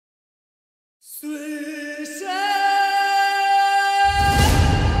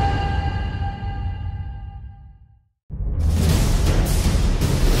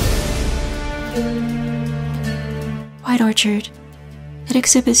White Orchard. It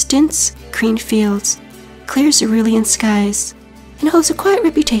exhibits dense, green fields, clear cerulean skies, and holds a quiet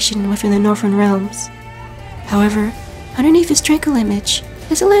reputation within the northern realms. However, underneath its tranquil image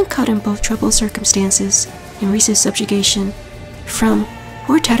is a land caught in both troubled circumstances and recent subjugation, from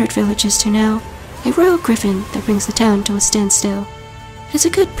war-tattered villages to now a royal griffin that brings the town to a standstill. It is a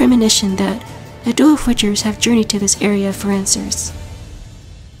good premonition that a duo of witchers have journeyed to this area for answers.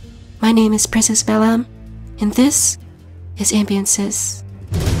 My name is Princess Balamb, and this is AMBIENCES.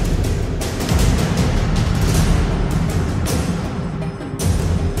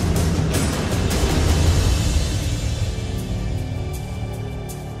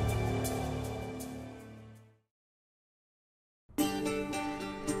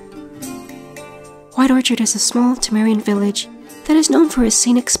 White Orchard is a small Temerian village that is known for its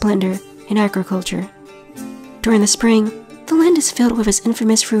scenic splendor and agriculture. During the spring, the land is filled with its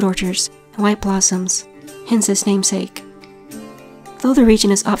infamous fruit orchards and white blossoms, hence its namesake. Though the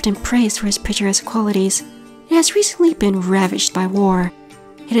region is often praised for its picturesque qualities, it has recently been ravaged by war.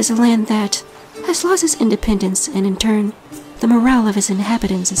 It is a land that has lost its independence and in turn, the morale of its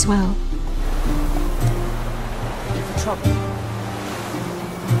inhabitants as well.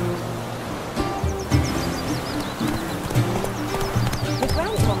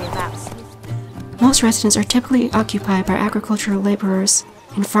 Most residents are typically occupied by agricultural laborers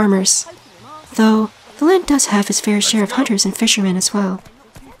and farmers, though the land does have its fair share of hunters and fishermen as well.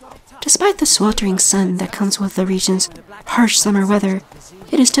 Despite the sweltering sun that comes with the region's harsh summer weather,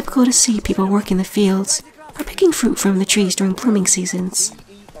 it is typical to see people working the fields or picking fruit from the trees during blooming seasons.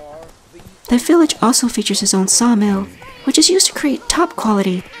 The village also features its own sawmill, which is used to create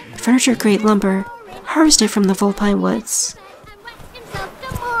top-quality, furniture-grade lumber harvested from the vulpine woods.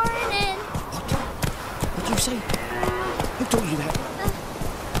 Say, who taught you that?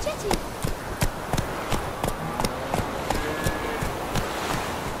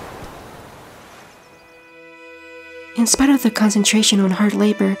 In spite of the concentration on hard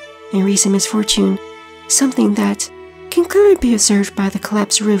labor and recent misfortune, something that can clearly be observed by the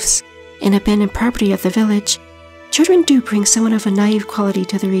collapsed roofs and abandoned property of the village, children do bring somewhat of a naive quality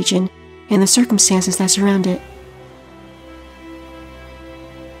to the region and the circumstances that surround it.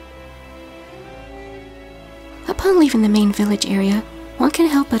 Upon leaving the main village area, one can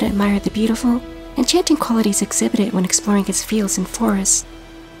help but admire the beautiful, enchanting qualities exhibited when exploring its fields and forests.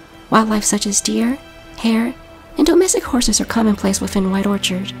 Wildlife such as deer, hare, and domestic horses are commonplace within White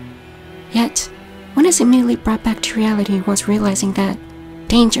Orchard. Yet, one is immediately brought back to reality once realizing that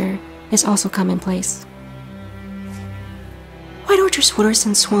danger is also commonplace. White Orchard's waters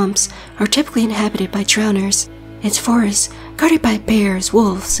and swamps are typically inhabited by drowners, its forests guarded by bears,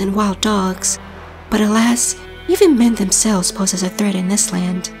 wolves, and wild dogs. But alas, even men themselves pose as a threat in this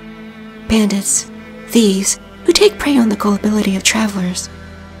land. Bandits, thieves, who take prey on the gullibility of travelers.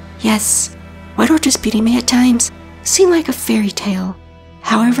 Yes, White Orchard's beauty may at times seem like a fairy tale.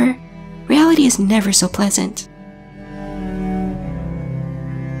 However, reality is never so pleasant.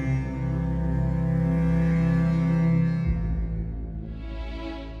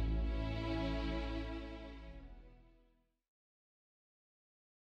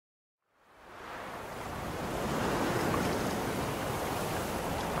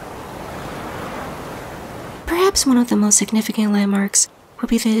 Perhaps one of the most significant landmarks would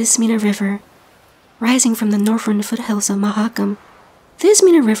be the Vesemir River. Rising from the northern foothills of Mahakam, the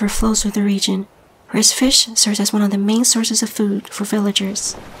Vesemir River flows through the region, where its fish serves as one of the main sources of food for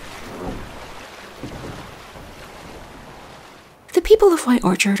villagers. The people of White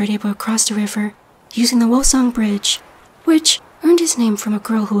Orchard are able to cross the river using the Wosong Bridge, which earned its name from a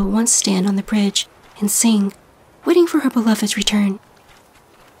girl who would once stand on the bridge and sing, waiting for her beloved's return.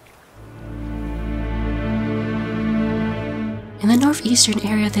 In the northeastern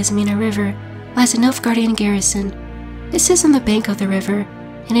area of the Vesemir River lies the Nilfgaardian garrison. It sits on the bank of the river,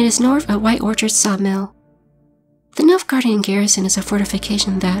 and it is north of White Orchard's sawmill. The Nilfgaardian garrison is a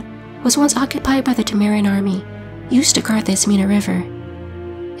fortification that was once occupied by the Temerian army, used to guard the Vesemir River.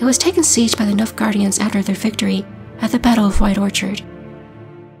 It was taken siege by the Nilfgaardians after their victory at the Battle of White Orchard.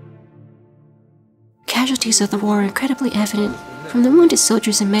 Casualties of the war are incredibly evident from the wounded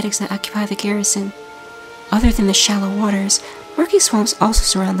soldiers and medics that occupy the garrison. Other than the shallow waters, murky swamps also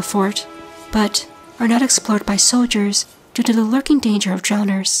surround the fort, but are not explored by soldiers due to the lurking danger of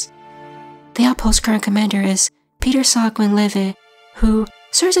drowners. The outpost's current commander is Peter Gwent, who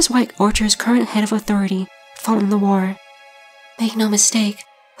serves as White Orchard's current head of authority following the war. Make no mistake,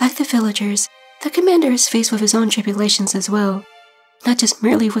 Like the villagers, the commander is faced with his own tribulations as well, not just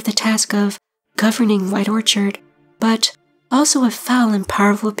merely with the task of governing White Orchard, but also a foul and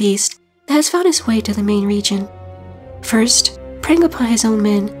powerful beast that has found its way to the main region. First, preying upon his own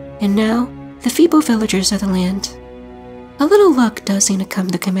men, and now, the feeble villagers of the land. A little luck does seem to come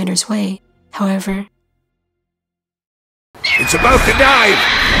the commander's way, however. It's about to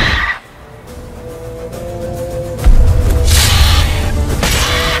dive!